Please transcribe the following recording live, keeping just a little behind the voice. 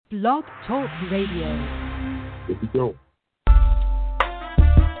Blog Talk Radio. Here we go.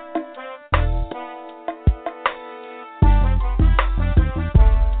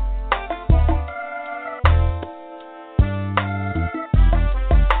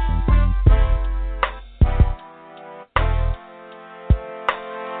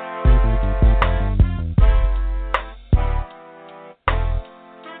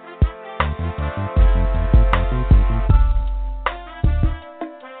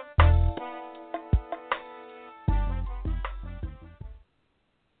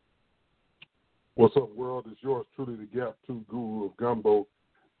 What's up, world? It's yours truly, the Gap 2 Guru of Gumbo,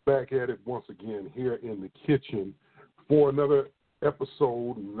 back at it once again here in the kitchen for another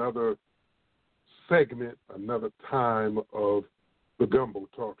episode, another segment, another time of the Gumbo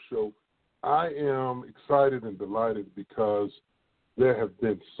Talk show. I am excited and delighted because there have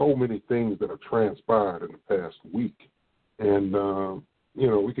been so many things that have transpired in the past week. And,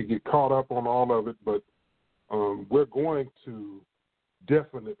 we could get caught up on all of it, but we're going to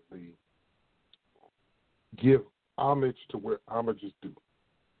definitely give homage to where homage is due.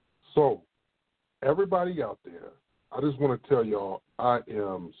 So, everybody out there, I just want to tell y'all I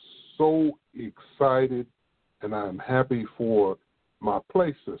am so excited and I'm happy for my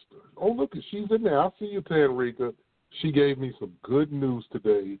play sister. Oh, look, she's in there. I see you, Tanrika. She gave me some good news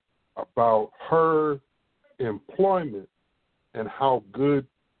today about her employment and how good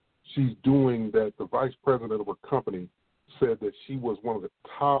she's doing, that the vice president of her company said that she was one of the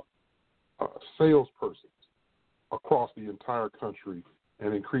top salespersons across the entire country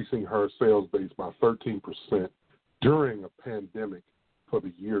and increasing her sales base by 13% during a pandemic for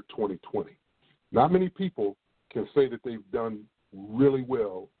the year 2020. Not many people can say that they've done really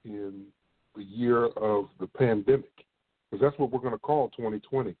well in the year of the pandemic, because that's what we're going to call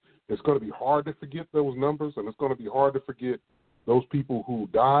 2020. It's going to be hard to forget those numbers, and it's going to be hard to forget those people who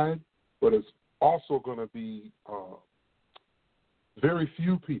died, but it's also going to be very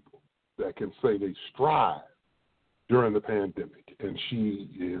few people that can say they strive during the pandemic, and she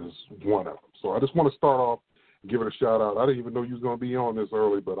is one of them. So I just want to start off and give it a shout-out. I didn't even know you was going to be on this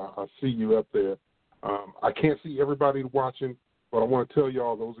early, but I see you up there. I can't see everybody watching, but I want to tell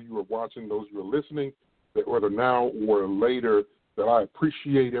y'all, those of you who are watching, those of you who are listening, that whether now or later, that I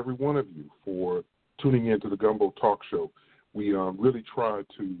appreciate every one of you for tuning in to the Gumbo Talk Show. We really try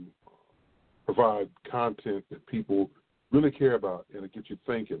to provide content that people really care about and it gets you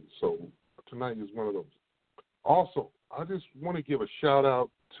thinking. So tonight is one of those. Also, I just want to give a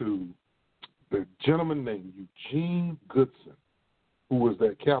shout-out to the gentleman named Eugene Goodson, who was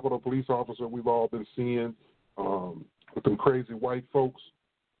that Capitol police officer we've all been seeing with them crazy white folks,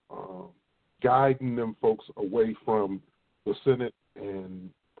 guiding them folks away from the Senate and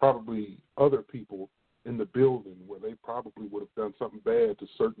probably other people in the building where they probably would have done something bad to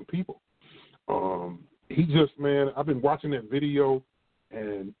certain people. I've been watching that video,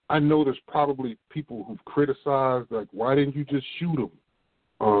 and I know there's probably people who've criticized, like, why didn't you just shoot him?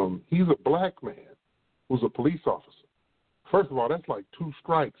 He's a black man who's a police officer. First of all, that's like 2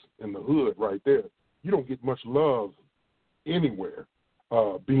 strikes in the hood right there. You don't get much love anywhere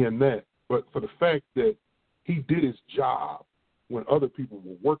being that. But for the fact that he did his job when other people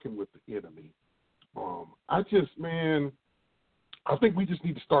were working with the enemy, I think we just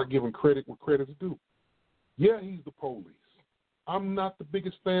need to start giving credit where credit's due. Yeah, he's the police. I'm not the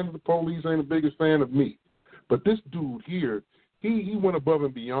biggest fan of the police, ain't the biggest fan of me. But this dude here, he went above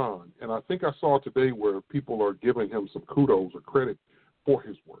and beyond. And I think I saw today where people are giving him some kudos or credit for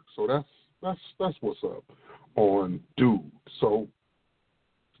his work. So that's what's up on dude. So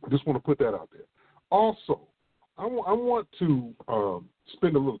I just want to put that out there. Also, I want to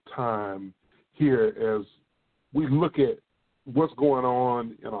spend a little time here as we look at what's going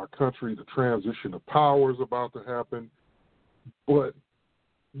on in our country. The transition of power is about to happen. But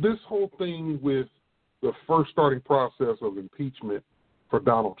this whole thing with the first starting process of impeachment for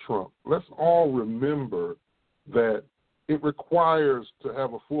Donald Trump, let's all remember that it requires to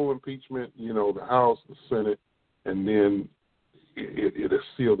have a full impeachment, the House, the Senate, and then it'll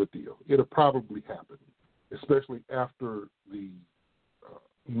seal the deal. It'll probably happen, especially after the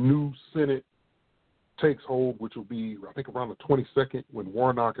new Senate takes hold, which will be, I think, around the 22nd when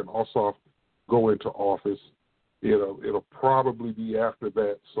Warnock and Ossoff go into office. It'll probably be after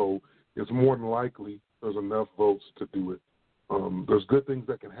that, so it's more than likely there's enough votes to do it. There's good things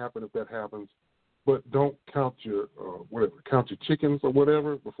that can happen if that happens, but don't count your chickens or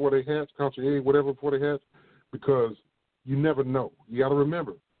whatever before they hatch, count your egg, whatever before they hatch, because you never know. You got to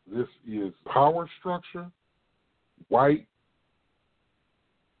remember, this is power structure, white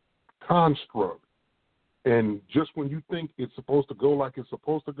construct And just when you think it's supposed to go like it's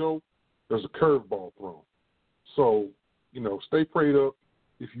supposed to go, there's a curveball thrown. So, stay prayed up.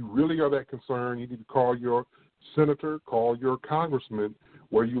 If you really are that concerned, you need to call your senator, call your congressman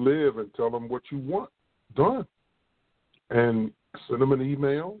where you live and tell them what you want done. And send them an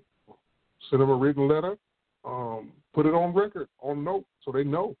email, send them a written letter, put it on record, on note, so they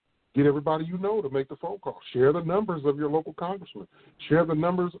know. Get everybody you know to make the phone call. Share the numbers of your local congressman. Share the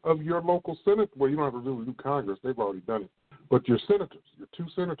numbers of your local senate. Well, you don't have to really do Congress. They've already done it. But your senators, your 2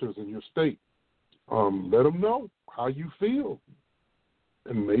 senators in your state, let them know how you feel.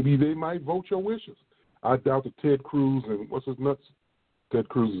 And maybe they might vote your wishes. I doubt that Ted Cruz and what's his nuts? Ted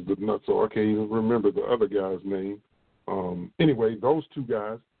Cruz is the nutso. I can't even remember the other guy's name. Anyway, those 2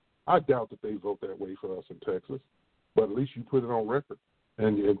 guys, I doubt that they vote that way for us in Texas. But at least you put it on record.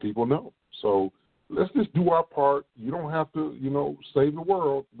 And people know. So let's just do our part. You don't have to, save the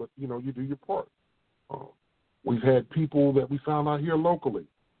world, but, you do your part. We've had people that we found out here locally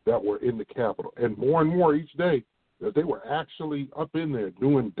that were in the Capitol, and more each day that they were actually up in there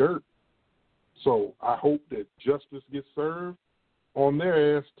doing dirt. So I hope that justice gets served on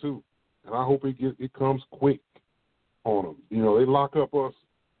their ass, too. And I hope it comes quick on them. They lock up us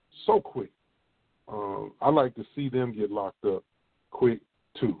so quick. I like to see them get locked up quick,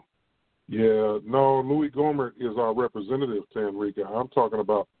 too. Yeah, no, Louis Gohmert is our representative, Tanrika. I'm talking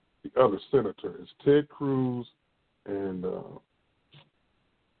about the other senator. It's Ted Cruz, and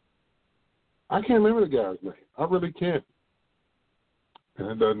I can't remember the guy's name. I really can't.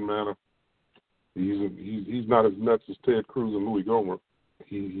 And it doesn't matter. He's not as nuts as Ted Cruz and Louis Gohmert.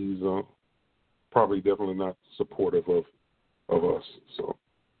 He's probably definitely not supportive of us. So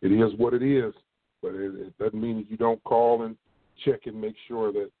it is what it is, but it doesn't mean that you don't call and check and make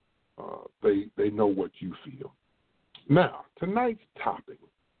sure that they know what you feel. Now, tonight's topic,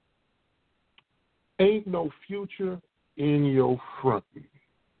 ain't no future in your frontin'.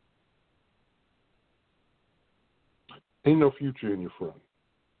 Ain't no future in your frontin'.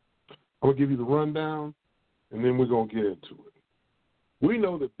 I'm going to give you the rundown, and then we're going to get into it. We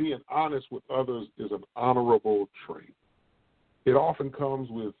know that being honest with others is an honorable trait. It often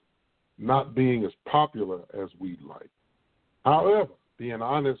comes with not being as popular as we'd like. However, being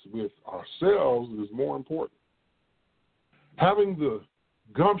honest with ourselves is more important. Having the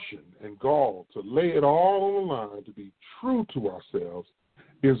gumption and gall to lay it all on the line to be true to ourselves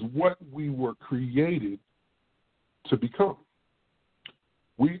is what we were created to become.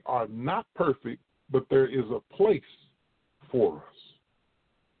 We are not perfect, but there is a place for us.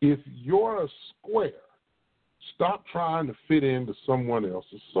 If you're a square, stop trying to fit into someone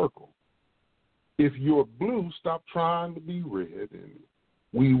else's circle. If you're blue, stop trying to be red. And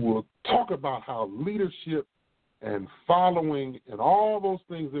we will talk about how leadership and following and all those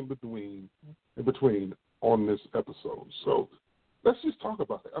things in between on this episode. So let's just talk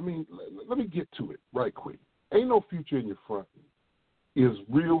about it. I mean, let me get to it right quick. Ain't no future in your frontin' is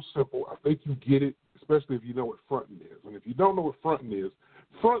real simple. I think you get it, especially if you know what frontin' is. And if you don't know what frontin' is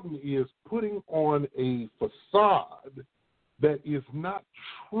putting on a facade that is not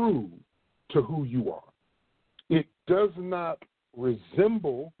true to who you are. It does not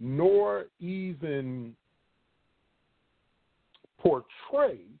resemble nor even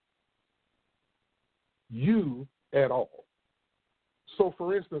portray you at all. So,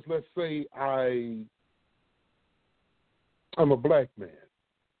 for instance, let's say I'm a black man,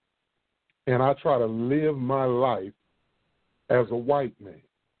 and I try to live my life as a white man.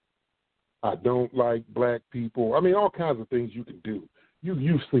 I don't like black people. I mean, all kinds of things you can do.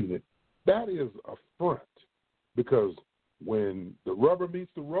 You've seen it. That is a front, because when the rubber meets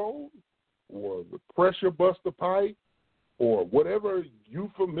the road, or the pressure busts the pipe, or whatever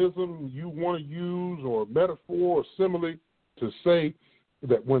euphemism you want to use, or metaphor or simile to say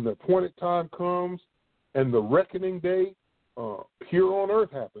that when the appointed time comes and the reckoning day here on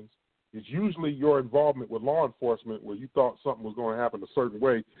earth happens, it's usually your involvement with law enforcement where you thought something was going to happen a certain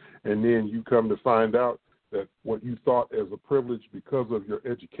way, and then you come to find out that what you thought as a privilege because of your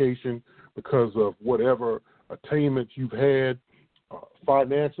education, because of whatever attainments you've had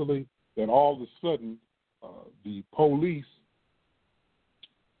financially, then all of a sudden the police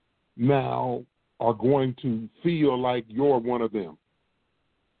now are going to feel like you're one of them.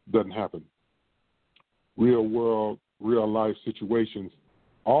 Doesn't happen. Real world, real life situations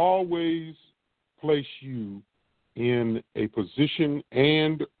always place you in a position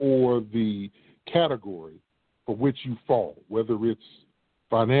and or the category for which you fall, whether it's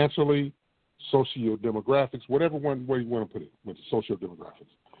financially, socio-demographics, whatever one way you want to put it, with socio-demographics.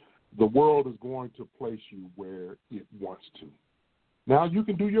 The world is going to place you where it wants to. Now, you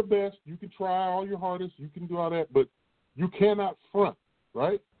can do your best. You can try all your hardest. You can do all that, but you cannot front,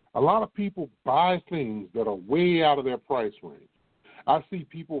 right? A lot of people buy things that are way out of their price range. I see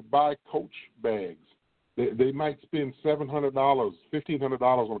people buy Coach bags. They might spend $700, $1,500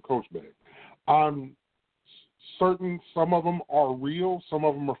 on a Coach bag. I'm certain some of them are real, some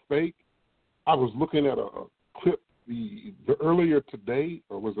of them are fake. I was looking at a clip the earlier today,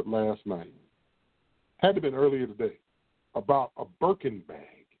 or was it last night? Had to have been earlier today, about a Birkin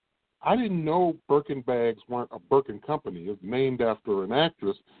bag. I didn't know Birkin bags weren't a Birkin company. It's named after an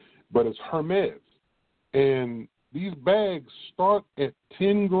actress, but it's Hermes. And these bags start at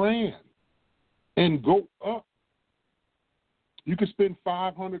 $10,000 and go up. You can spend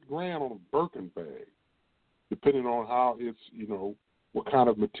 $500,000 on a Birkin bag, depending on how it's, what kind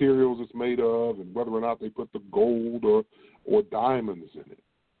of materials it's made of and whether or not they put the gold or diamonds in it.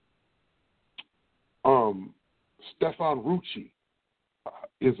 Stefan Rucci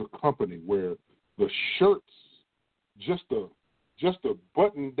is a company where the shirts, just a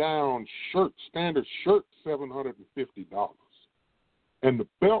button-down shirt, standard shirt, $750, and the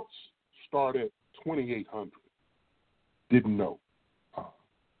belts start at $2,800. Didn't know.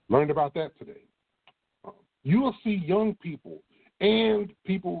 Learned about that today. You will see young people and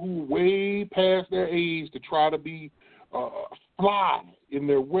people who are way past their age to try to be fly in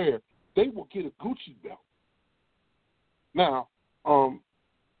their wear. They will get a Gucci belt. Now,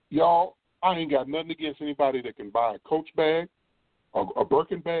 y'all, I ain't got nothing against anybody that can buy a Coach bag, a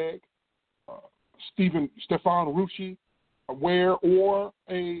Birkin bag, Stefan Rucci wear, or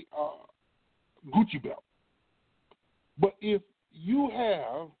a Gucci belt. But if you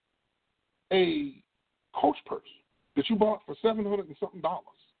have a Coach purse that you bought for $700 and something,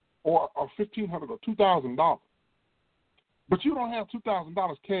 or $1,500 or $2,000, but you don't have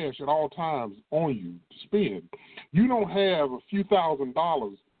 $2,000 cash at all times on you to spend, you don't have a few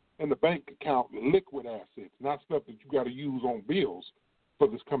 $1,000s in the bank account, liquid assets, not stuff that you got to use on bills for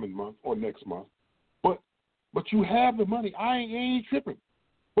this coming month or next month, but you have the money. I ain't tripping.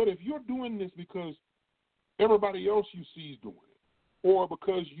 But if you're doing this because everybody else you see is doing it, or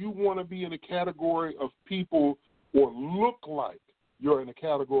because you want to be in a category of people or look like you're in a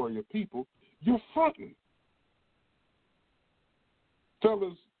category of people, you're fronting.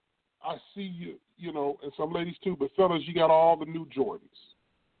 Fellas, I see you, and some ladies too, but fellas, you got all the new Jordans.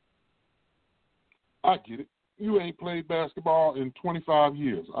 I get it. You ain't played basketball in 25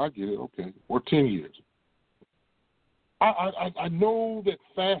 years. I get it, okay, or 10 years. I know that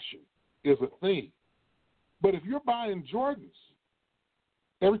fashion is a thing, but if you're buying Jordans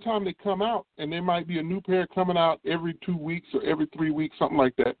every time they come out, and there might be a new pair coming out every 2 weeks or every 3 weeks, something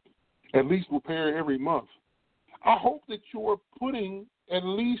like that, at least a pair every month, I hope that you're putting at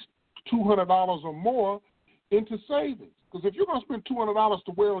least $200 or more into savings. Because if you're going to spend $200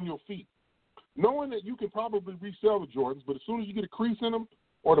 to wear on your feet, knowing that you can probably resell the Jordans, but as soon as you get a crease in them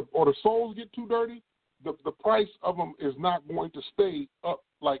or the soles get too dirty, the price of them is not going to stay up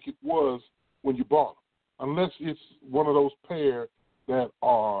like it was when you bought them, unless it's one of those pair that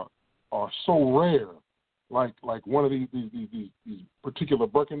are so rare, like one of these particular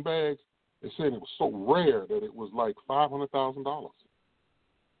Birkin bags. They said it was so rare that it was like $500,000.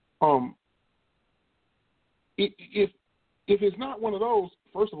 If it's not one of those,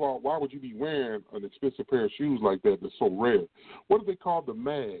 first of all, why would you be wearing an expensive pair of shoes like that that's so rare? What do they call the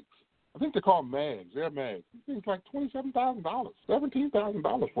mags? I think they're called mags. They're mags. It's like $27,000,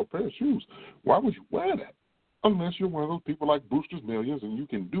 $17,000 for a pair of shoes. Why would you wear that? Unless you're one of those people like Brewster's Millions and you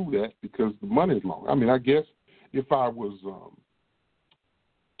can do that because the money's long. I mean, I guess if I was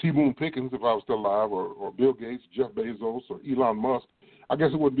T. Boone Pickens, if I was still alive, or Bill Gates, Jeff Bezos, or Elon Musk, I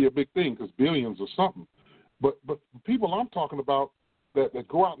guess it wouldn't be a big thing because billions or something. But the people I'm talking about that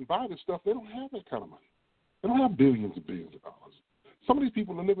go out and buy this stuff, they don't have that kind of money. They don't have billions and billions of dollars. Some of these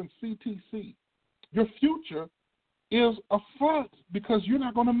people are living CTC. Your future is a front because you're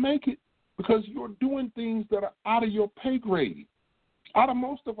not going to make it because you're doing things that are out of your pay grade, out of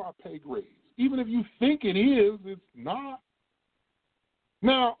most of our pay grades. Even if you think it is, it's not.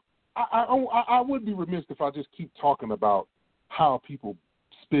 Now, I would be remiss if I just keep talking about how people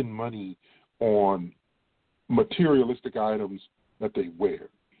spend money on materialistic items that they wear.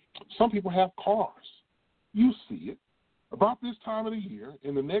 Some people have cars. You see it. About this time of the year,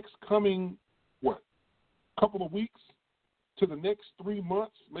 in the next coming, couple of weeks to the next 3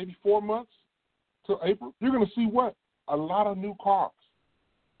 months, maybe 4 months till April, you're going to see a lot of new cars.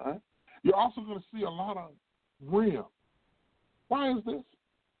 Right? You're also going to see a lot of rims. Why is this?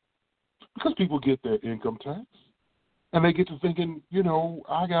 Because people get their income tax, and they get to thinking,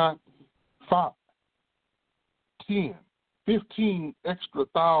 I got 5, 10, $15 extra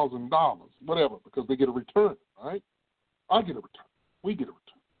 $1,000, whatever, because they get a return, right? I get a return. We get a return.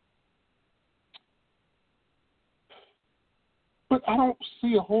 But I don't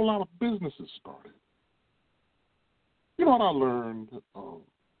see a whole lot of businesses started. You know what I learned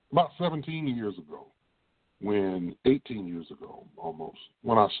about 17 years ago, 18 years ago almost,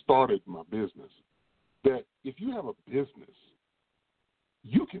 when I started my business, that if you have a business,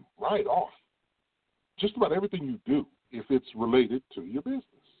 you can write off just about everything you do if it's related to your business.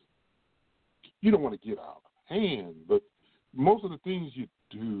 You don't want to get out of hand, but most of the things you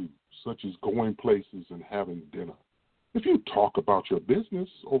do, such as going places and having dinner, if you talk about your business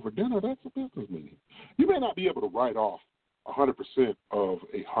over dinner, that's a business meeting. You may not be able to write off 100% of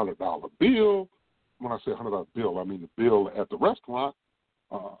a $100 bill. When I say $100 bill, I mean the bill at the restaurant,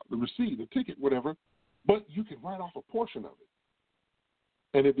 the receipt, the ticket, whatever, but you can write off a portion of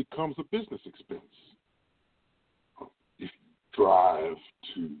it, and it becomes a business expense. If you drive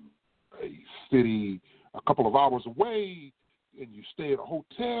to a city a couple of hours away and you stay at a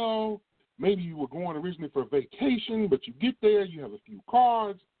hotel, maybe you were going originally for a vacation, but you get there, you have a few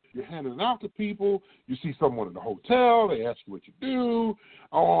cards, you're handing it out to people, you see someone in the hotel, they ask you what you do,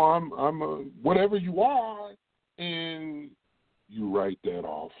 I'm whatever you are, and you write that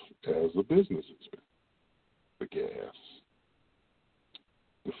off as a business expense. The gas,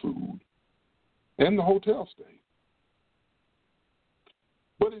 the food, and the hotel stay.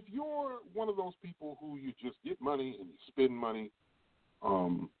 But if you're one of those people who you just get money and you spend money,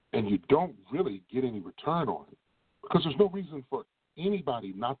 and you don't really get any return on it, because there's no reason for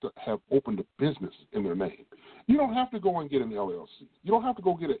anybody not to have opened a business in their name. You don't have to go and get an LLC. You don't have to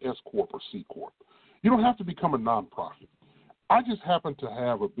go get an S Corp or C Corp. You don't have to become a nonprofit. I just happen to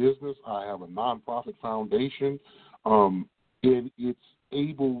have a business. I have a nonprofit foundation, and it's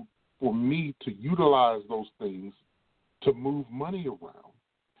able for me to utilize those things to move money around.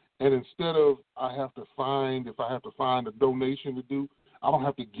 And instead of if I have to find a donation to do, I don't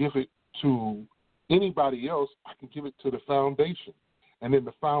have to give it to anybody else. I can give it to the foundation. And then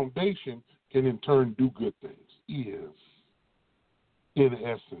the foundation can in turn do good things. Is, in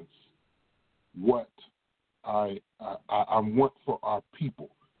essence, what I want for our people.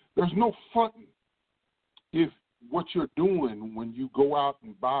 There's no fronting if what you're doing when you go out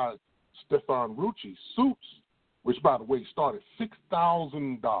and buy Stefan Rucci suits, which, by the way, start at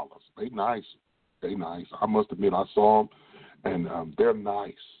 $6,000. They nice. I must admit, I saw them, and they're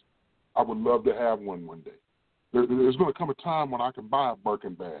nice. I would love to have one day. There's going to come a time when I can buy a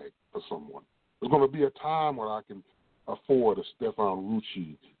Birkin bag for someone. There's going to be a time when I can afford a Stefan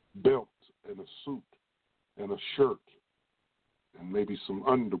Rucci belt and a suit and a shirt and maybe some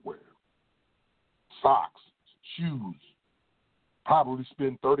underwear, socks, shoes, probably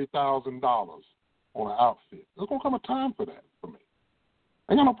spend $30,000 on an outfit. There's going to come a time for that for me.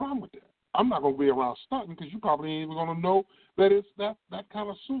 I ain't got no problem with that. I'm not going to be around stunting because you probably ain't even going to know that it's that kind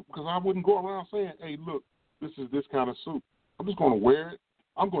of suit, because I wouldn't go around saying, hey, look, this is this kind of suit. I'm just going to wear it.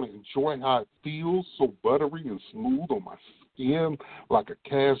 I'm going to enjoy how it feels, so buttery and smooth on my skin, like a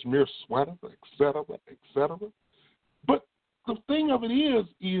cashmere sweater, et cetera, et cetera. But the thing of it is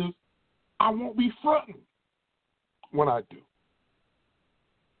I won't be fronting when I do.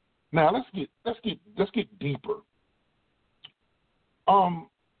 Now let's get deeper.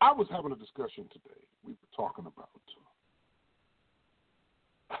 I was having a discussion today. We were talking about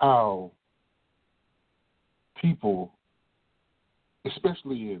how people,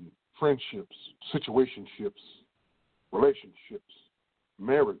 especially in friendships, situationships, relationships,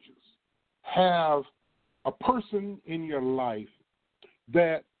 marriages, have a person in your life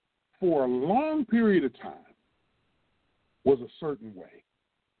that for a long period of time was a certain way.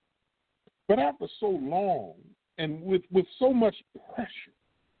 But after so long and with so much pressure,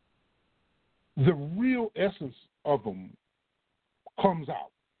 the real essence of them comes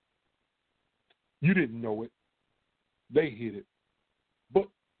out. You didn't know it. They hid it. But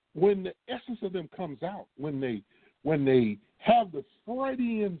when the essence of them comes out, when they have the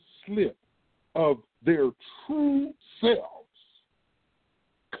Freudian slip of their true selves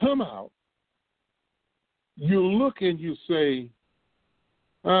come out, you look and you say,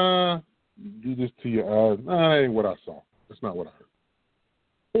 do this to your eyes. That ain't what I saw. That's not what I heard.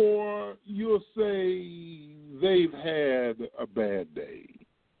 Or you'll say they've had a bad day.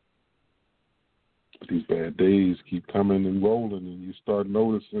 These bad days keep coming and rolling, and you start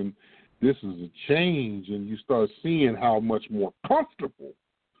noticing this is a change, and you start seeing how much more comfortable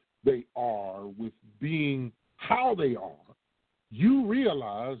they are with being how they are. You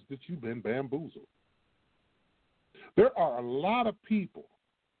realize that you've been bamboozled. There are a lot of people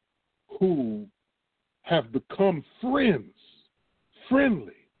who have become friends,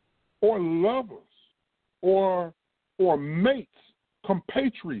 friendly, or lovers, or mates,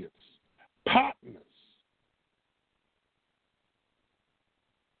 compatriots, partners,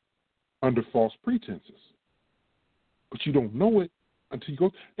 under false pretenses. But you don't know it until you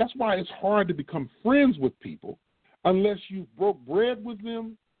go. That's why it's hard to become friends with people unless you broke bread with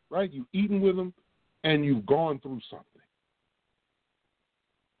them, right? You've eaten with them, and you've gone through something.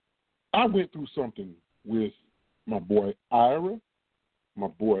 I went through something with my boy Ira, my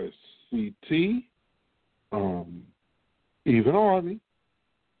boy CT, even Harvey,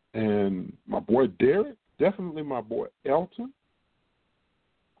 and my boy Derek, definitely my boy Elton,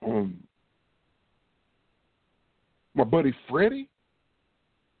 my buddy Freddie.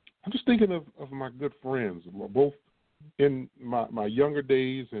 I'm just thinking of my good friends, both in my younger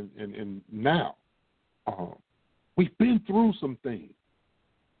days and now. We've been through some things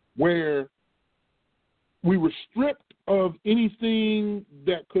where we were stripped of anything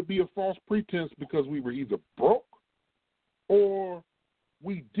that could be a false pretense because we were either broke or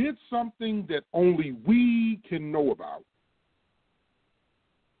we did something that only we can know about.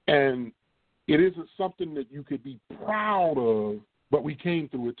 And it isn't something that you could be proud of, but we came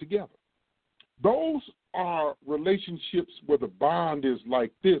through it together. Those are relationships where the bond is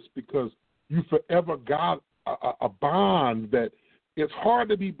like this because you forever got a bond that it's hard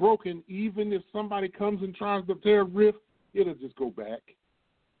to be broken. Even if somebody comes and tries to tear a rift, it'll just go back.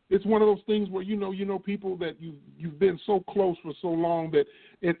 It's one of those things where you know people that you've been so close for so long that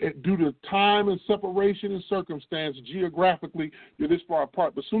due to time and separation and circumstance, geographically, you're this far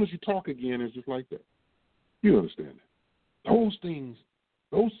apart. But as soon as you talk again, it's just like that. You understand that? Those things,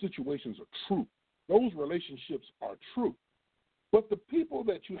 those situations are true. Those relationships are true. But the people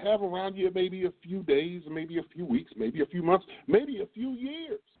that you have around you, maybe a few days, maybe a few weeks, maybe a few months, maybe a few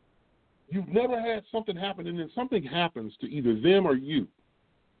years, you've never had something happen, and then something happens to either them or you.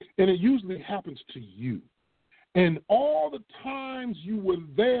 And it usually happens to you. And all the times you were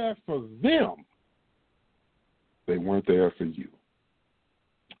there for them, they weren't there for you.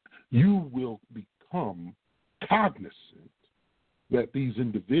 You will become cognizant that these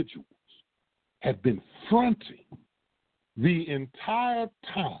individuals have been fronting the entire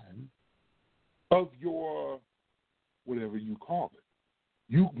time of your, whatever you call it.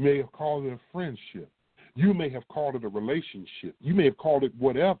 You may have called it a friendship. You may have called it a relationship. You may have called it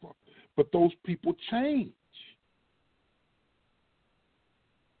whatever. But those people change.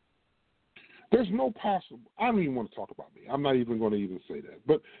 There's no possible. I don't even want to talk about me. I'm not even going to even say that.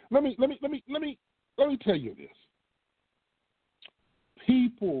 But let me tell you this.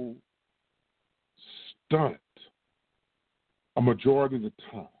 People stunt a majority of the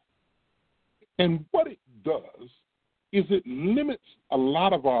time. And what it does is it limits a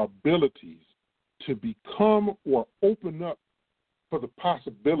lot of our abilities to become or open up for the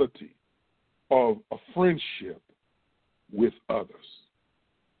possibility of a friendship with others.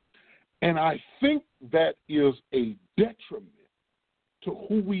 And I think that is a detriment to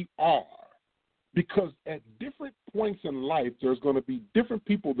who we are, because at different points in life, there's going to be different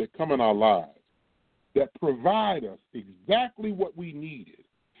people that come in our lives that provide us exactly what we needed.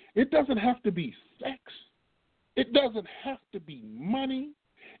 It doesn't have to be sex. It doesn't have to be money.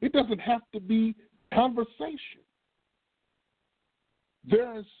 It doesn't have to be conversation. There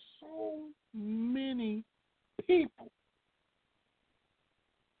are so many people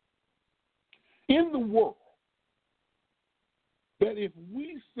in the world that if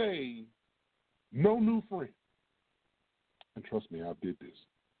we say no new friends, and trust me, I did this.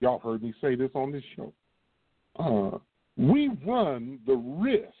 Y'all heard me say this on this show. We run the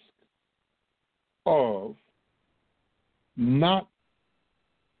risk of not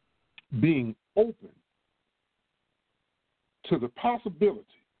being open to the possibility,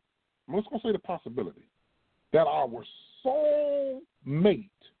 I'm just going to say the possibility, that our soul mate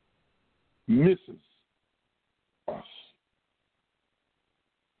misses us.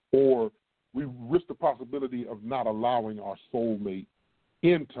 Or we risk the possibility of not allowing our soulmate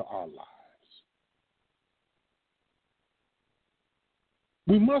into our lives.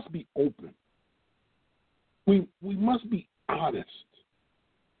 We must be open. We must be honest.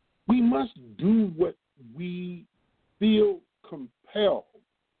 We must do what we feel compelled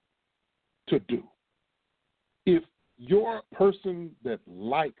to do. If you're a person that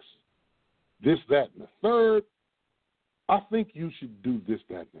likes this, that, and the third, I think you should do this,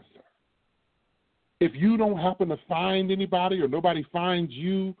 that, and the third. If you don't happen to find anybody or nobody finds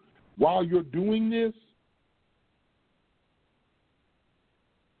you while you're doing this,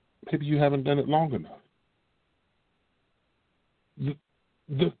 maybe you haven't done it long enough.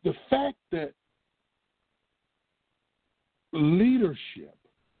 The fact that leadership,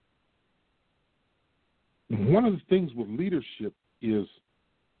 one of the things with leadership is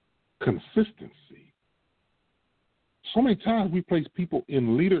consistency. So many times we place people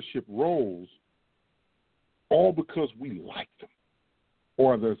in leadership roles all because we like them,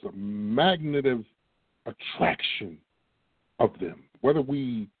 or there's a magnetic attraction of them. Whether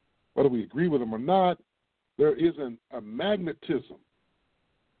we agree with them or not, there isn't a magnetism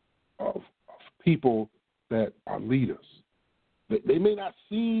of people that are leaders. They may not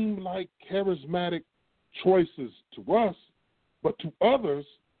seem like charismatic choices to us, but to others,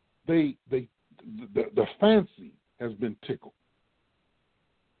 the fancy has been tickled.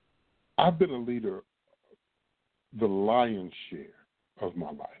 I've been a leader the lion's share of my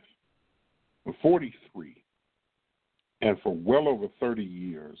life. I'm 43, and for well over 30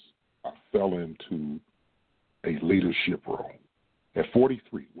 years, I fell into a leadership role. At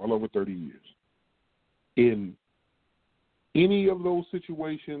 43, well over 30 years. In any of those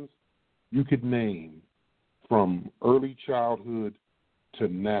situations you could name, from early childhood to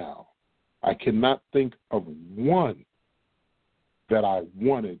now, I cannot think of one that I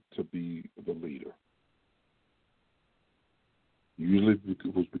wanted to be the leader. Usually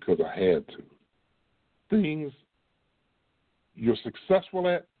it was because I had to. Things you're successful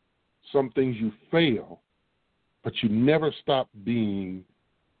at, some things you fail, but you never stop being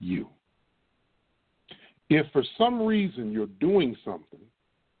you. If for some reason you're doing something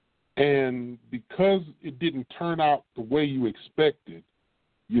and because it didn't turn out the way you expected,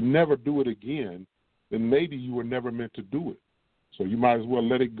 you never do it again, then maybe you were never meant to do it. So you might as well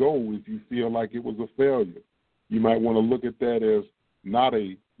let it go if you feel like it was a failure. You might want to look at that as not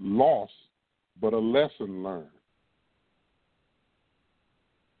a loss, but a lesson learned.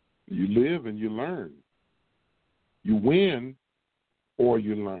 You live and you learn. You win or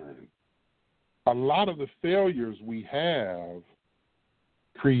you learn. A lot of the failures we have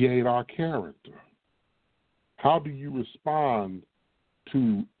create our character. How do you respond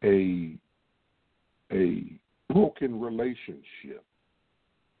to a broken relationship?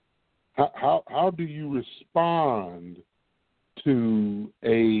 How do you respond to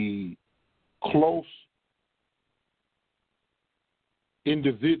a close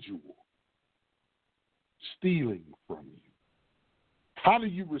individual stealing from you? How do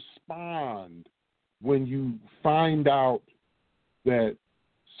you respond when you find out that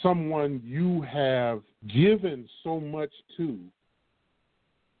someone you have given so much to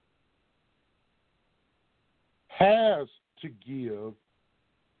has to give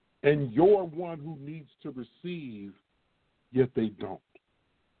and you're one who needs to receive, yet they don't?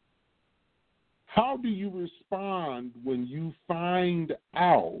 How do you respond when you find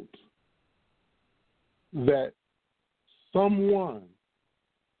out that someone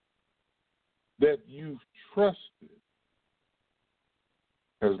that you've trusted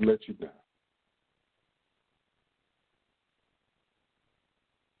has let you down?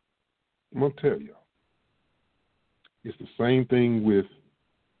 I'm going to tell y'all, it's the same thing with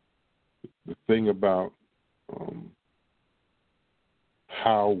the thing about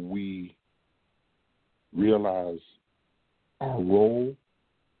how we realize our role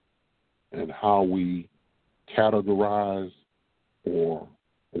and how we categorize or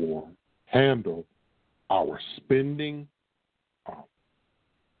handle our spending.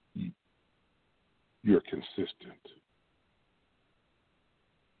 You're consistent.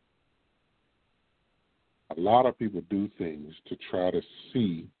 A lot of people do things to try to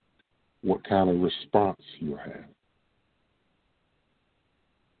see what kind of response you have.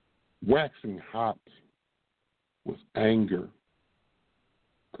 Waxing hot with anger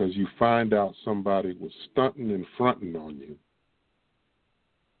because you find out somebody was stunting and fronting on you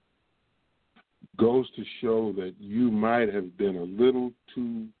goes to show that you might have been a little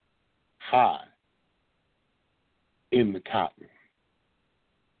too high in the cotton.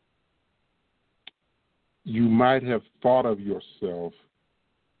 You might have thought of yourself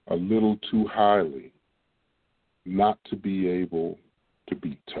a little too highly not to be able to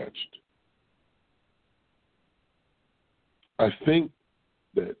be touched. I think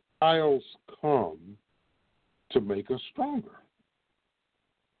that trials come to make us stronger.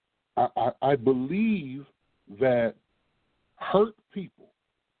 I believe that hurt people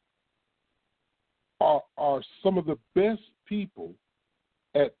are some of the best people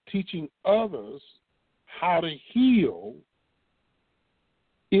at teaching others how to heal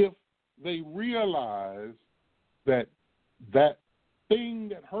if they realize that thing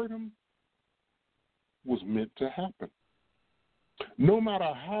that hurt them was meant to happen. No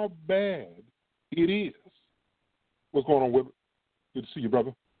matter how bad it is. What's going on, Wilbur? Good to see you,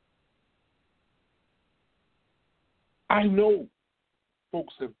 brother. I know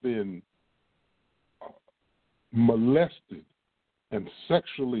folks have been molested and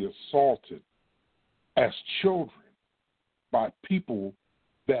sexually assaulted as children by people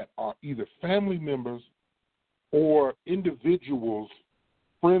that are either family members or individuals,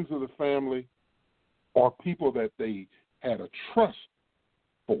 friends of the family, or people that they had a trust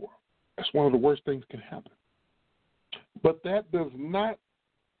for. That's one of the worst things that can happen. But that does not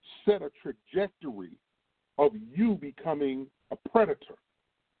set a trajectory of you becoming a predator.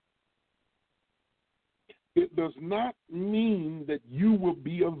 It does not mean that you will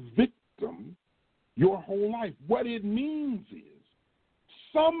be a victim your whole life. What it means is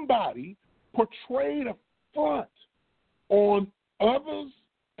somebody portrayed a front on others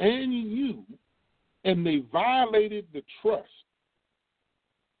and you, and they violated the trust.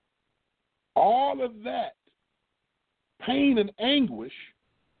 All of that pain and anguish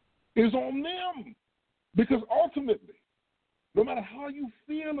is on them, because ultimately, no matter how you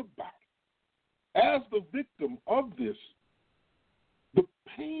feel about it, as the victim of this, the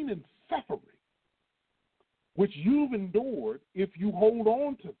pain and suffering which you've endured, if you hold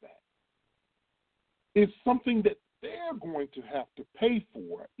on to that, is something that they're going to have to pay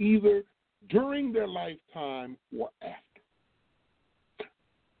for, either during their lifetime or after.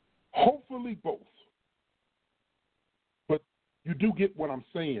 Hopefully both. But you do get what I'm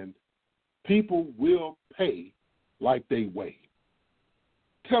saying. People will pay like they weigh.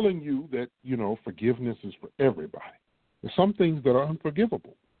 Telling you that, forgiveness is for everybody. There's some things that are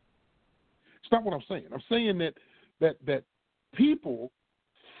unforgivable. It's not what I'm saying. I'm saying that people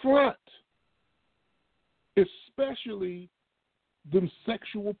front, especially them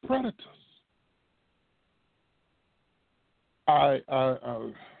sexual predators.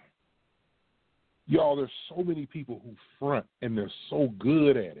 Y'all, there's so many people who front, and they're so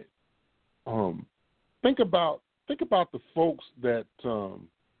good at it. Think about the folks that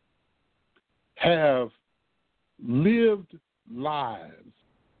have lived lives.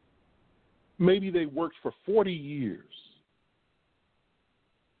 Maybe they worked for 40 years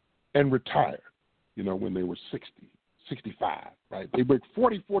and retired, when they were 60, 65, right? They worked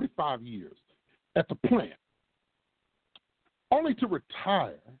 40, 45 years at the plant, only to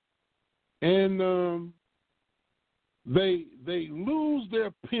retire, and they lose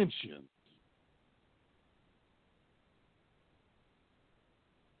their pension.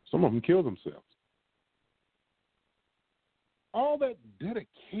 Some of them kill themselves. All that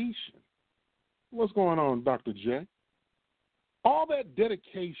dedication. What's going on, Dr. J? All that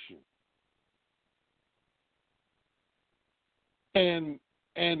dedication and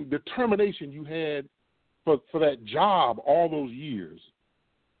determination you had for that job all those years,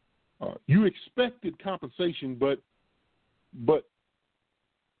 you expected compensation, but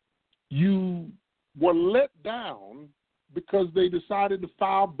you were let down because they decided to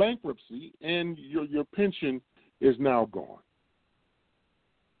file bankruptcy, and your pension is now gone.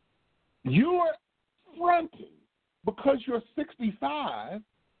 You're fronting because you're 65,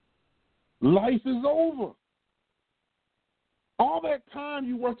 life is over. All that time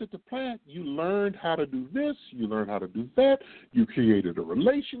you worked at the plant, you learned how to do this, you learned how to do that, you created a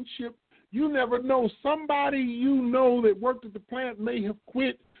relationship. You never know. Somebody that worked at the plant may have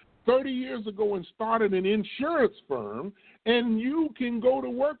quit 30 years ago and started an insurance firm, and you can go to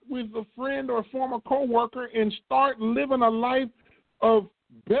work with a friend or a former coworker and start living a life of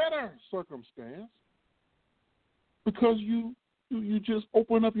better circumstance because you just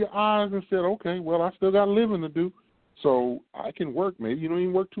open up your eyes and said, okay, well, I still got living to do, so I can work. Maybe you don't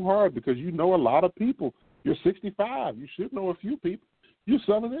even work too hard because you know a lot of people. You're 65. You should know a few people. You're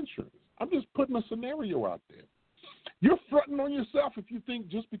selling insurance. I'm just putting a scenario out there. You're fronting on yourself if you think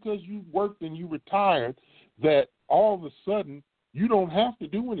just because you worked and you retired that all of a sudden you don't have to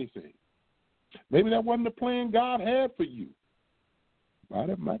do anything. Maybe that wasn't the plan God had for you. Might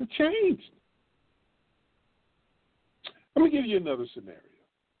have changed. Let me give you another scenario.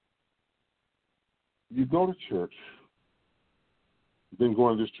 You go to church. You've been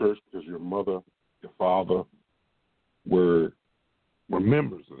going to this church because your mother, your father were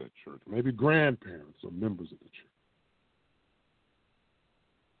members of that church. Maybe grandparents are members of the church.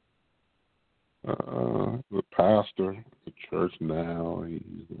 The pastor of the church now,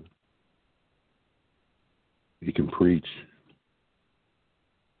 he can preach.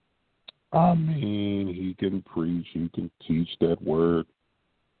 I mean, he can preach, he can teach that word.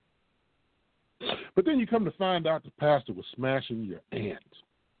 But then you come to find out the pastor was smashing your aunt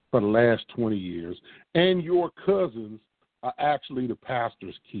for the last 20 years, and your cousins are actually the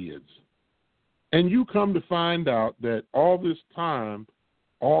pastor's kids. And you come to find out that all this time,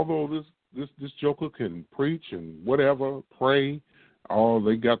 although this this joker can preach and whatever, pray. Oh,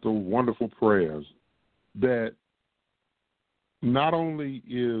 they got the wonderful prayers that not only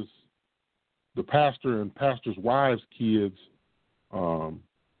is the pastor and pastor's wives' kids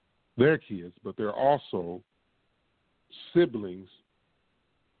their kids, but they're also siblings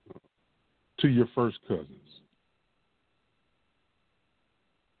to your first cousins.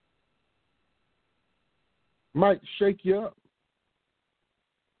 Might shake you up.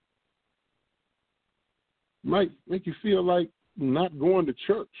 Might make you feel like not going to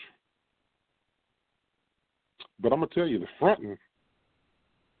church. But I'm going to tell you, the fronting,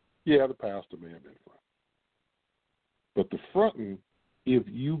 yeah, the pastor may have been fronting. But the fronting, if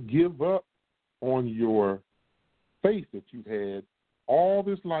you give up on your faith that you've had all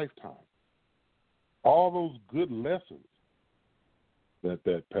this lifetime, all those good lessons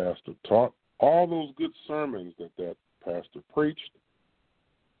that pastor taught, all those good sermons that pastor preached,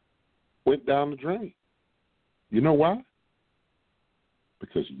 went down the drain. You know why?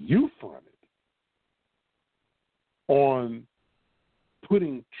 Because you fronted on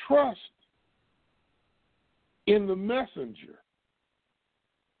putting trust in the messenger.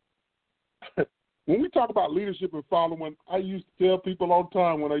 When we talk about leadership and following, I used to tell people all the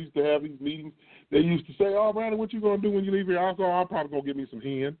time when I used to have these meetings, they used to say, "Oh, Brandon, what you going to do when you leave here?" I said, "Oh, I'm probably going to give me some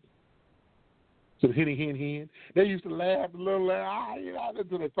hen. Some hen. They used to laugh a little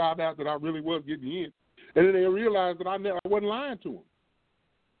until they found out that I really was getting in. And then they realized that I wasn't lying to them.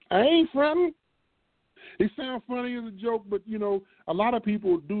 I ain't fronting. It sounds funny as a joke, but, a lot of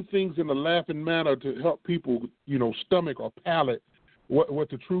people do things in a laughing manner to help people, stomach or palate what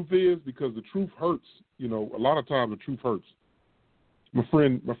the truth is, because the truth hurts. A lot of times the truth hurts. My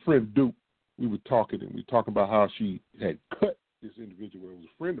friend Duke, we were talking about how she had cut this individual who was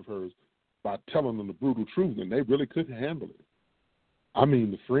a friend of hers by telling them the brutal truth, and they really couldn't handle it. I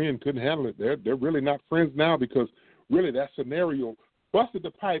mean, the friend couldn't handle it. They're really not friends now, because really that scenario busted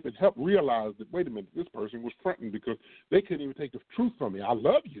the pipe and helped realize that, wait a minute, this person was fronting because they couldn't even take the truth from me. I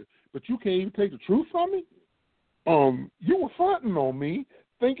love you, but you can't even take the truth from me? You were fronting on me,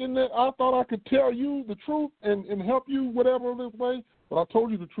 thinking that I thought I could tell you the truth and help you whatever this way, but I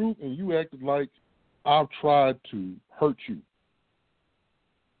told you the truth and you acted like I've tried to hurt you.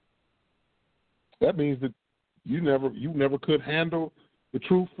 That means that you never could handle the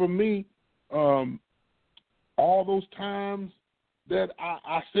truth from me. All those times that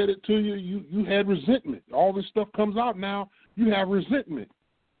I said it to you, you had resentment. All this stuff comes out now. You have resentment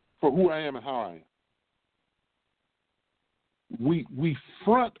for who I am and how I am. We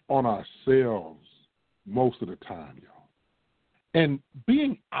front on ourselves most of the time, y'all. And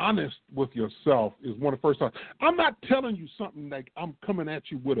being honest with yourself is one of the first times. I'm not telling you something like I'm coming at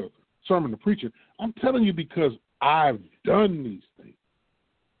you with a sermon to preach it. I'm telling you because I've done these things.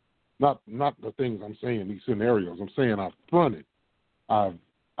 Not the things I'm saying, these scenarios. I'm saying I've fronted. I've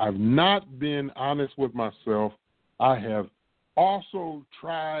not been honest with myself. I have also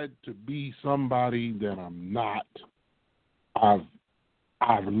tried to be somebody that I'm not.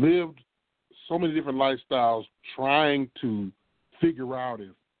 I've lived so many different lifestyles trying to figure out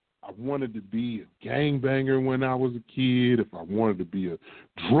if I wanted to be a gangbanger when I was a kid, if I wanted to be a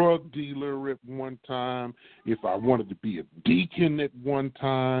drug dealer at one time, if I wanted to be a deacon at one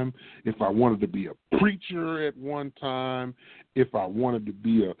time, if I wanted to be a preacher at one time, if I wanted to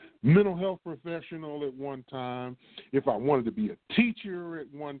be a mental health professional at one time, if I wanted to be a teacher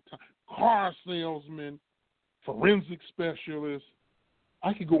at one time, car salesman, forensic specialist.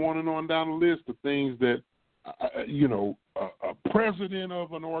 I could go on down the list of things that, a president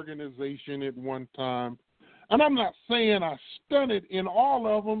of an organization at one time. And I'm not saying I stunted in all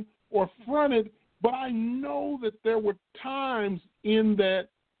of them or fronted, but I know that there were times in that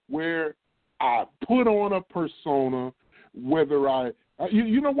where I put on a persona, whether one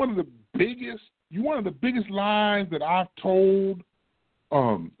of the biggest lies that I've told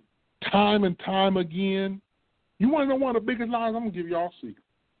time and time again. You want to know one of the biggest lies? I'm going to give y'all a secret.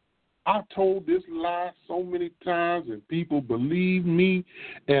 I've told this lie so many times, and people believe me,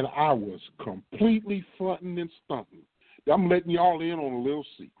 and I was completely fronting and stunting. I'm letting y'all in on a little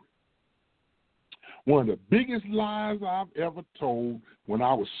secret. One of the biggest lies I've ever told when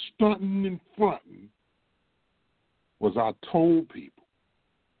I was stunting and fronting was I told people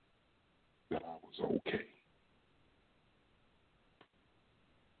that I was okay.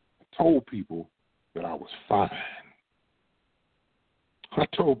 I told people that I was fine. I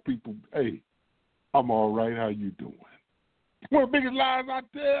told people, hey, I'm all right. How you doing? One of the biggest lies I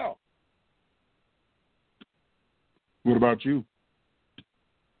tell. What about you?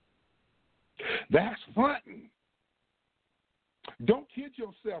 That's fronting. Don't kid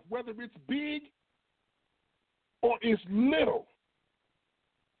yourself, whether it's big or it's little.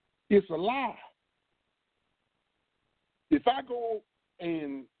 It's a lie. If I go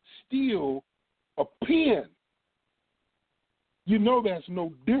and steal a pen, you know that's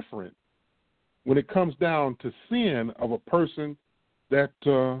no different when it comes down to sin of a person that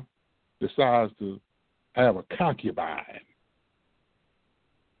decides to have a concubine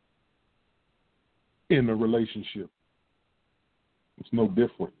in a relationship. It's no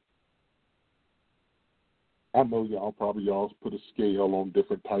different. I know y'all put a scale on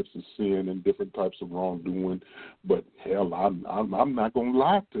different types of sin and different types of wrongdoing, but hell, I'm not going to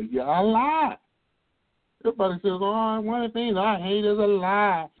lie to you. I lie. Everybody says, oh, one of the things I hate is a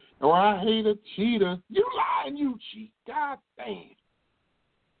lie, or I hate a cheater. You lie and you cheat. God damn.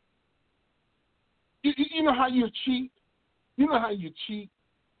 You know how you cheat? You know how you cheat?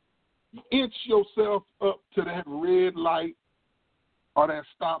 You inch yourself up to that red light or that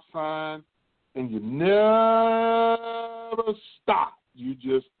stop sign, and you never stop. You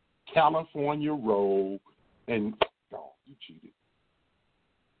just California roll, and you cheated.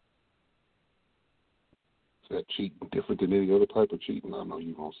 Is that cheating different than any other type of cheating? I know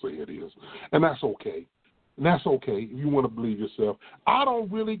you're going to say it is. And that's okay. And that's okay if you want to believe yourself. I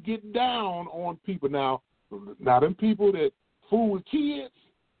don't really get down on people. Now them people that fool with kids,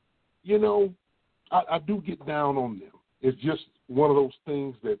 you know, I do get down on them. It's just one of those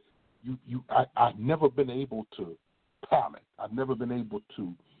things that I've never been able to palate. I've never been able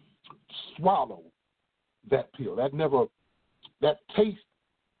to swallow that pill. That taste,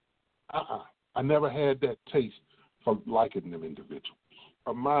 I never had that taste for liking them individuals.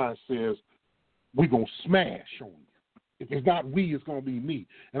 My mind says, we're going to smash on you. If it's not we, it's going to be me.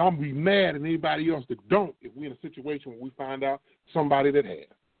 And I'm going to be mad at anybody else that don't if we're in a situation where we find out somebody that has.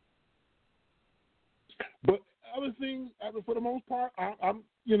 But other things, for the most part, I'm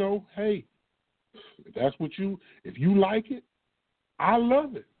hey, if that's what if you like it, I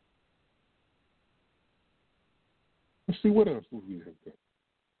love it. Let's see what else we have got.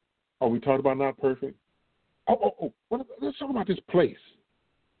 Oh, we talked about not perfect. Let's talk about this place,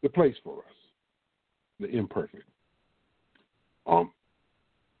 the place for us, the imperfect.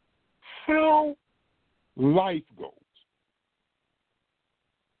 How life goes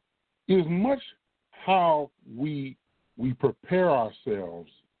is much how we prepare ourselves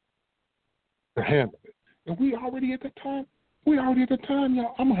to handle it. And we already at the time,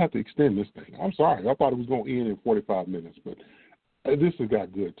 y'all. I'm going to have to extend this thing. I'm sorry. I thought it was going to end in 45 minutes, but this has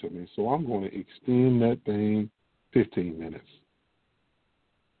got good to me. So I'm going to extend that thing 15 minutes.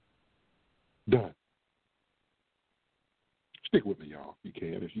 Done. Stick with me, y'all, if you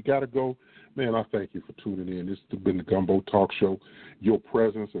can. If you got to go, man, I thank you for tuning in. This has been the Gumbo Talk Show. Your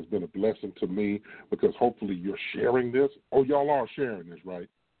presence has been a blessing to me because hopefully you're sharing this. Oh, y'all are sharing this, right?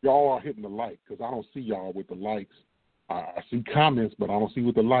 Y'all are hitting the like because I don't see y'all with the likes. I see comments, but I don't see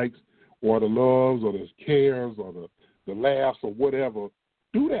with the likes or the loves or the cares or the laughs or whatever.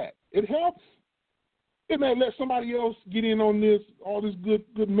 Do that. It helps. It may let somebody else get in on this, all this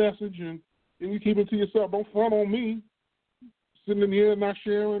good message, and you keep it to yourself. Don't front on me. Sitting in here and not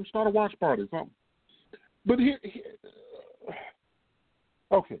sharing, start a watch party or something. But here,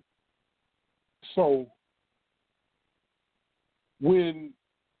 okay. So when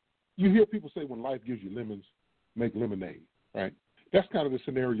you hear people say when life gives you lemons, make lemonade, right? That's kind of the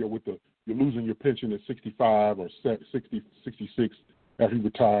scenario with you're losing your pension at 65 or 60, 66 after you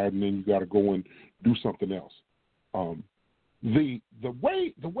retired, and then you got to go and do something else. The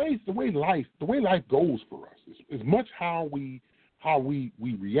way life goes for us is much how we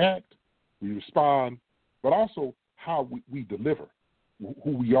react, we respond, but also how we deliver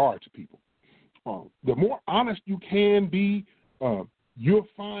who we are to people. The more honest you can be, you'll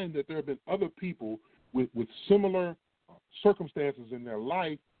find that there have been other people with similar circumstances in their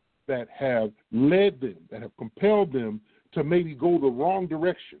life that have led them, that have compelled them to maybe go the wrong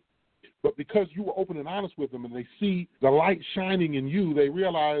direction. But because you were open and honest with them and they see the light shining in you, they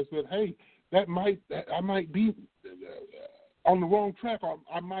realize that, hey, I might be on the wrong track.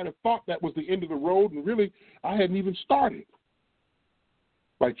 I might have thought that was the end of the road, and really I hadn't even started.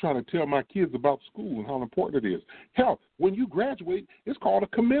 Like trying to tell my kids about school and how important it is. Hell, when you graduate, it's called a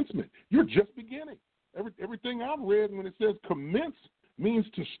commencement. You're just beginning. Everything I've read when it says commence means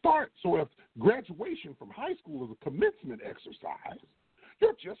to start. So if graduation from high school is a commencement exercise,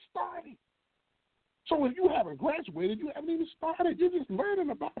 you're just starting. So if you haven't graduated, you haven't even started. You're just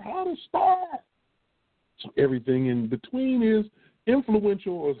learning about how to start. So everything in between is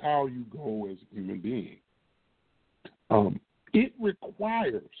influential as how you go as a human being. It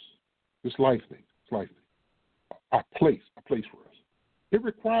requires this life thing, a place for us. It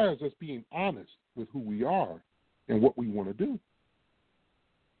requires us being honest with who we are and what we want to do.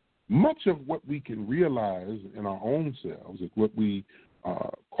 Much of what we can realize in our own selves is what we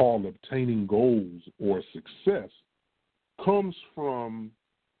call obtaining goals or success comes from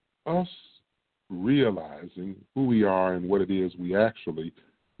us realizing who we are and what it is we actually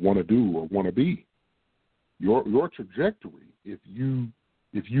want to do or want to be. Your trajectory, if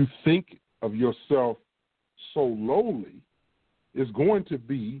you think of yourself so lowly, is going to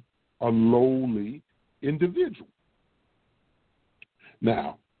be a lowly individual.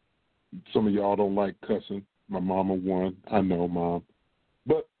 Now, some of y'all don't like cussing. My mama won. I know, Mom.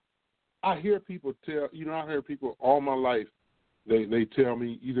 But I hear people I heard people all my life, they tell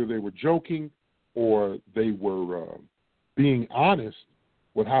me either they were joking or they were being honest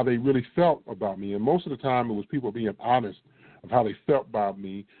with how they really felt about me. And most of the time it was people being honest of how they felt about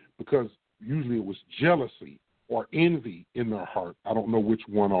me, because usually it was jealousy or envy in their heart. I don't know which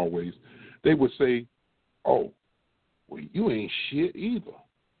one always. They would say, oh, well, you ain't shit either.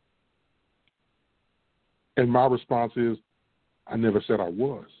 And my response is, I never said I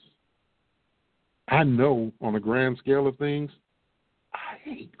was. I know on a grand scale of things, I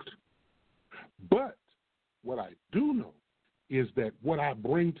ain't. But what I do know is that what I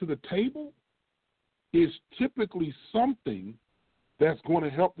bring to the table is typically something that's going to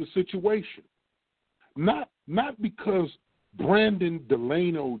help the situation. Not because Brandon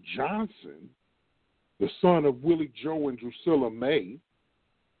Delano Johnson, the son of Willie Joe and Drusilla May,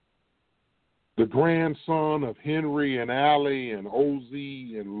 the grandson of Henry and Allie and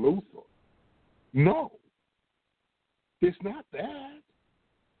Ozzie and Luther. No, it's not that.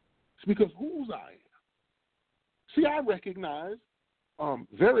 It's because whose I am. See, I recognize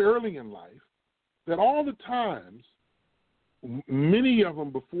very early in life that all the times, many of them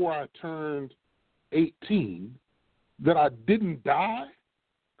before I turned 18, that I didn't die,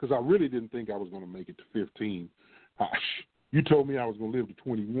 because I really didn't think I was going to make it to 15. You told me I was going to live to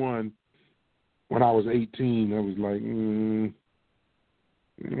 21. When I was 18, I was like,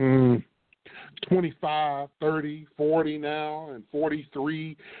 25, 30, 40 now, and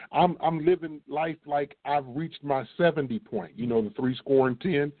 43. I'm living life like I've reached my 70 point, the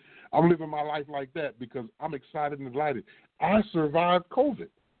 70. I'm living my life like that because I'm excited and delighted. I survived COVID.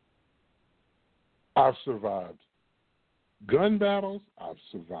 I've survived gun battles. I've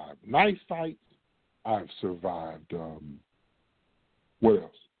survived knife fights. I've survived, what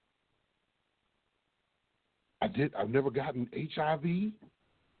else? I've never gotten HIV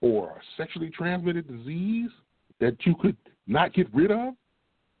or a sexually transmitted disease that you could not get rid of.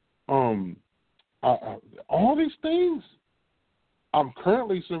 All these things. I'm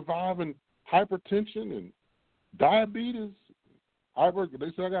currently surviving hypertension and diabetes.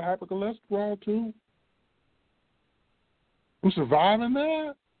 They say I got hypercholesterol too. I'm surviving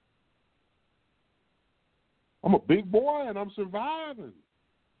that. I'm a big boy and I'm surviving.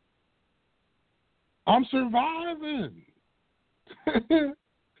 I'm surviving.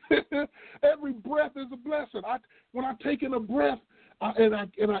 Every breath is a blessing. When I take in a breath and I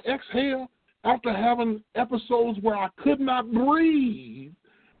exhale after having episodes where I could not breathe,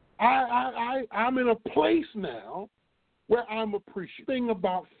 I'm in a place now where I'm appreciative. The thing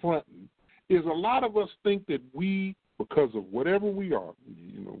about fronting is a lot of us think that we, because of whatever we are,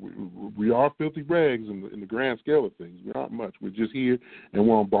 we are filthy rags in the grand scale of things. We aren't much. We're just here and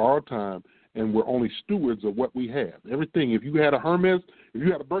we're on borrowed time. And we're only stewards of what we have. Everything. If you had a Hermes, if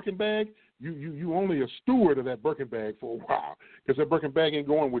you had a Birkin bag, you only a steward of that Birkin bag for a while, because that Birkin bag ain't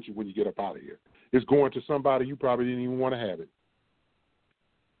going with you when you get up out of here. It's going to somebody you probably didn't even want to have it.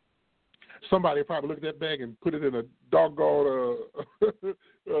 Somebody probably looked at that bag and put it in a doggone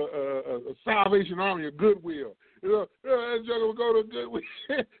Salvation Army or Goodwill. Go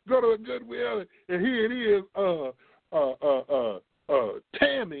to a Goodwill, and here it is,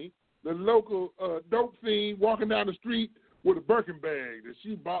 Tammy, the local dope fiend, walking down the street with a Birkin bag that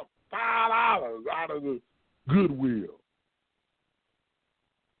she bought $5 out of the Goodwill.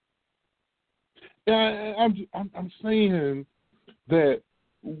 And I'm saying that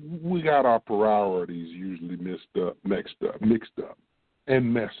we got our priorities usually mixed up. I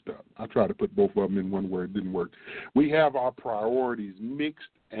tried to put both of them in one word, it didn't work. We have our priorities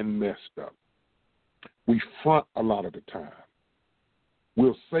mixed and messed up. We front a lot of the time.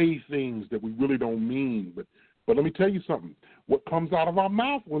 We'll say things that we really don't mean, but let me tell you something. What comes out of our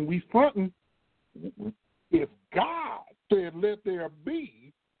mouth when we fronting, if God said, let there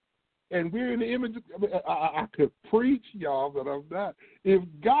be, and we're in the image, I could preach, y'all, but I'm not. If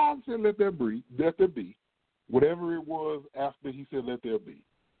God said, let there be, whatever it was after he said, let there be,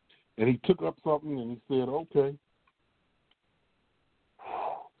 and he took up something and he said, okay,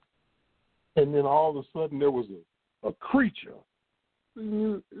 And then all of a sudden there was a creature, this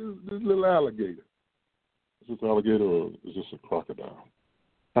little alligator. Is this alligator or is this a crocodile?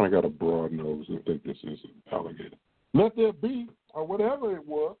 Kind of got a broad nose and think this is an alligator. Let there be, or whatever it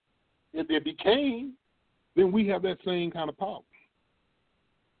was, if it became, then we have that same kind of power.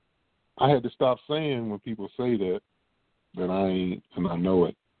 I had to stop saying when people say that I ain't, and I know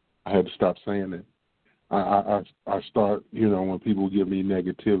it. I had to stop saying it. I start, when people give me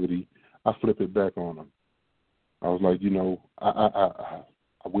negativity, I flip it back on them. I was like,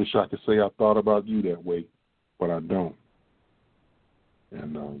 I wish I could say I thought about you that way, but I don't.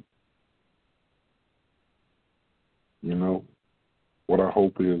 And, what I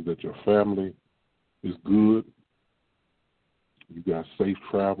hope is that your family is good, you got safe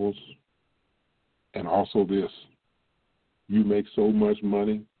travels, and also this, you make so much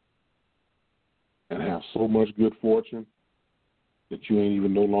money and have so much good fortune that you ain't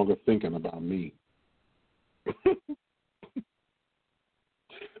even no longer thinking about me.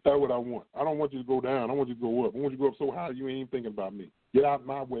 That's what I want. I don't want you to go down. I want you to go up. I want you to go up so high you ain't even thinking about me. Get out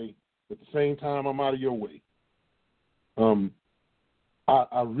my way. At the same time, I'm out of your way.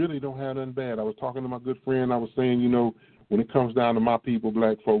 I really don't have nothing bad. I was talking to my good friend. I was saying, when it comes down to my people,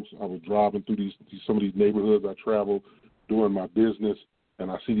 black folks, I was driving through some of these neighborhoods I travel doing my business, and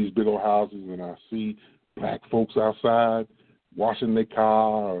I see these big old houses, and I see black folks outside washing their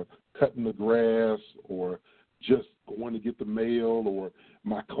car or cutting the grass or just going to get the mail, or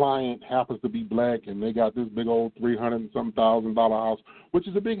my client happens to be black and they got this big old $300,000 house, which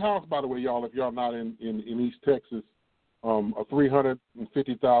is a big house, by the way, y'all, if y'all not in East Texas. A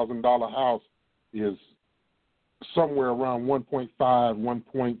 $350,000 house is somewhere around 1.5,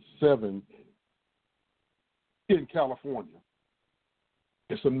 1.7 in California.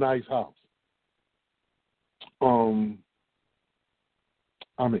 It's a nice house. I'm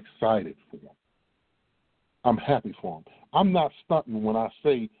excited for them. I'm happy for them. I'm not stunting when I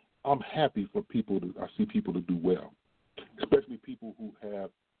say I'm happy for people. I see people to do well, especially people who have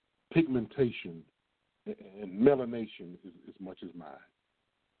pigmentation and melanation as much as mine.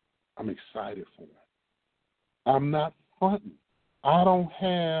 I'm excited for them. I'm not fronting. I don't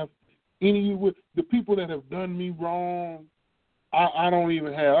have any with the people that have done me wrong. I don't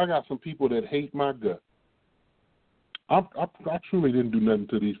even have. I got some people that hate my gut. I truly didn't do nothing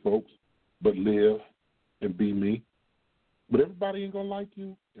to these folks but live and be me. But everybody ain't gonna like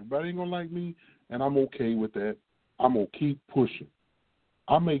you. Everybody ain't gonna like me, and I'm okay with that. I'm gonna keep pushing.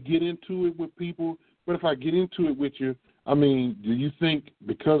 I may get into it with people, but if I get into it with you, do you think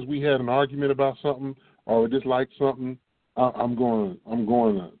because we had an argument about something or dislike something, I'm going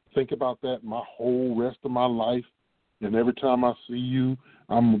to think about that my whole rest of my life, and every time I see you,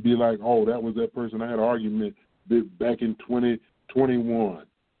 I'm going to be like, oh, that was that person I had an argument back in 2021.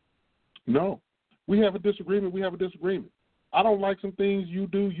 No. We have a disagreement. I don't like some things you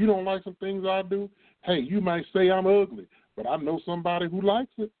do. You don't like some things I do. Hey, you might say I'm ugly, but I know somebody who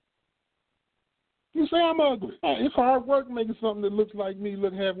likes it. You say I'm ugly. It's hard work making something that looks like me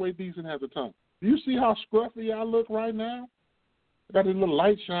look halfway decent half the time. Do you see how scruffy I look right now? I got this little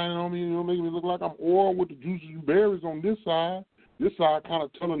light shining on me, making me look like I'm oil with the juices and berries on this side. This side kind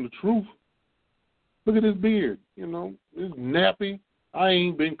of telling the truth. Look at this beard, it's nappy. I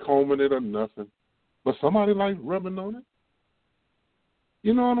ain't been combing it or nothing. But somebody likes rubbing on it.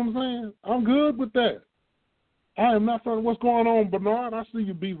 You know what I'm saying? I'm good with that. I am not trying. What's going on, Bernard? I see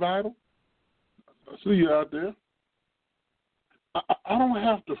you, Be Vital. I see you out there. I don't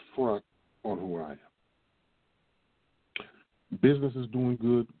have to front on who I am. Business is doing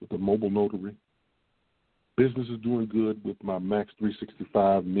good with the mobile notary. Business is doing good with my Max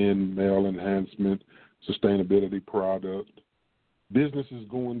 365 male enhancement sustainability product. Business is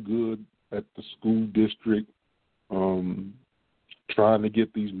going good at the school district, trying to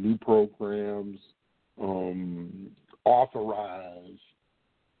get these new programs authorized.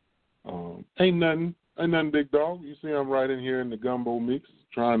 Ain't nothing, big dog. You see I'm right in here in the gumbo mix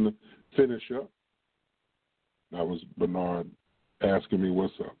trying to finish up. That was Bernard asking me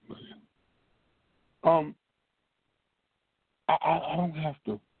what's up. I don't have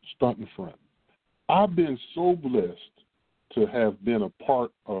to stunt in front. I've been so blessed to have been a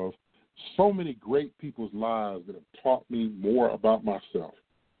part of so many great people's lives that have taught me more about myself,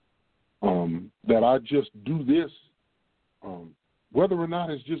 that I just do this, whether or not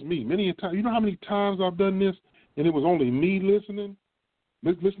it's just me. Many a time, you know how many times I've done this and it was only me listening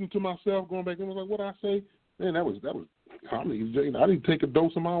to myself, going back and was like, what I say? Man, I didn't take a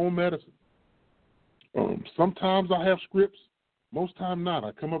dose of my own medicine. Sometimes I have scripts, most times not.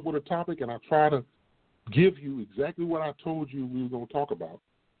 I come up with a topic and I try to give you exactly what I told you we were going to talk about.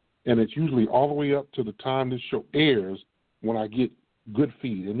 and it's usually all the way up to the time this show airs when I get good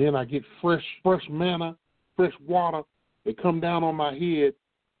feed. And then I get fresh manna, fresh water that come down on my head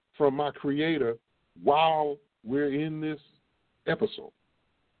from my Creator while we're in this episode.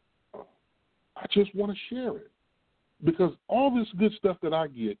 I just want to share it because all this good stuff that I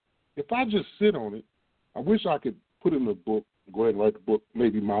get, if I just sit on it, I wish I could put it in a book, go ahead and write the book,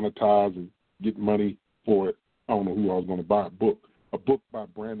 maybe monetize and get money for it. I don't know who I was going to buy a book by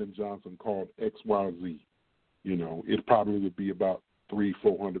Brandon Johnson called XYZ. You know, it probably would be about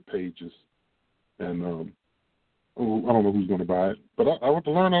 300-400 pages. And I don't know who's going to buy it. But I want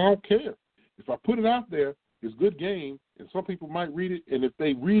to learn. I don't care. If I put it out there, it's good game, and some people might read it. And if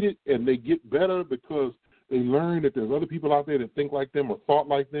they read it and they get better because they learn that there's other people out there that think like them or thought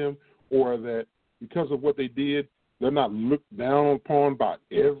like them, or that because of what they did, they're not looked down upon by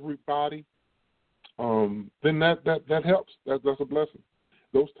everybody, then that helps. That's a blessing.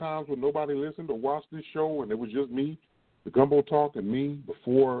 Those times when nobody listened or watched this show and it was just me, the Gumbo Talk, and me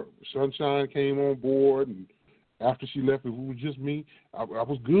before Sunshine came on board and after she left, it was just me, I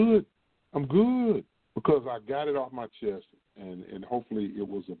was good. I'm good because I got it off my chest, and hopefully it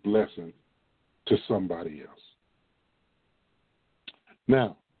was a blessing to somebody else.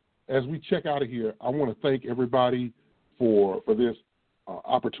 Now, as we check out of here, I want to thank everybody for this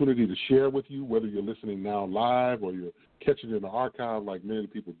opportunity to share with you, whether you're listening now live or you're catching it in the archive like many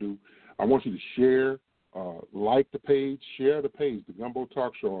people do. I want you to share, like the page, share the page, the Gumbo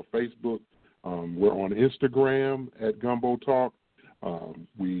Talk Show on Facebook. We're on Instagram at Gumbo Talk.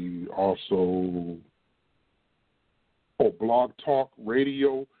 We also, Blog Talk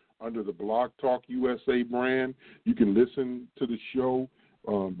Radio under the Blog Talk USA brand. You can listen to the show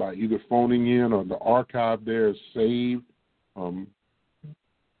by either phoning in or the archive there is saved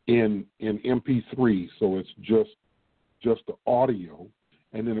in MP3, so it's just the audio.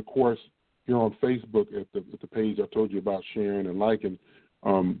 And then, of course, here on Facebook at the page I told you about sharing and liking,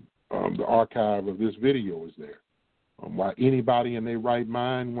 the archive of this video is there. While anybody in their right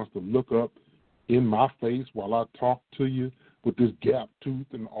mind wants to look up in my face while I talk to you with this gap tooth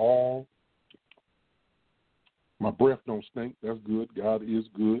and all, my breath don't stink. That's good. God is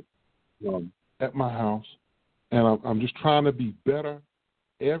good at my house. And I'm just trying to be better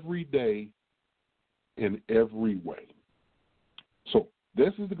every day in every way. So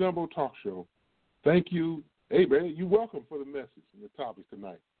this is the Gumbo Talk Show. Thank you. Hey, man, you're welcome for the message and the topics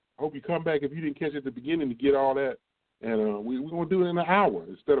tonight. I hope you come back if you didn't catch it at the beginning to get all that. And we're going to do it in an hour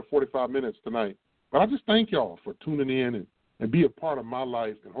instead of 45 minutes tonight. But I just thank y'all for tuning in and be a part of my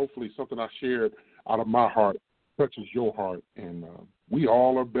life. And hopefully something I shared out of my heart touches your heart. And we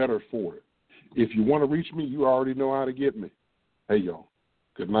all are better for it. If you want to reach me, you already know how to get me. Hey, y'all.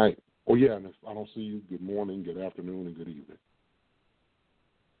 Good night. Oh, yeah, and if I don't see you, good morning, good afternoon, and good evening.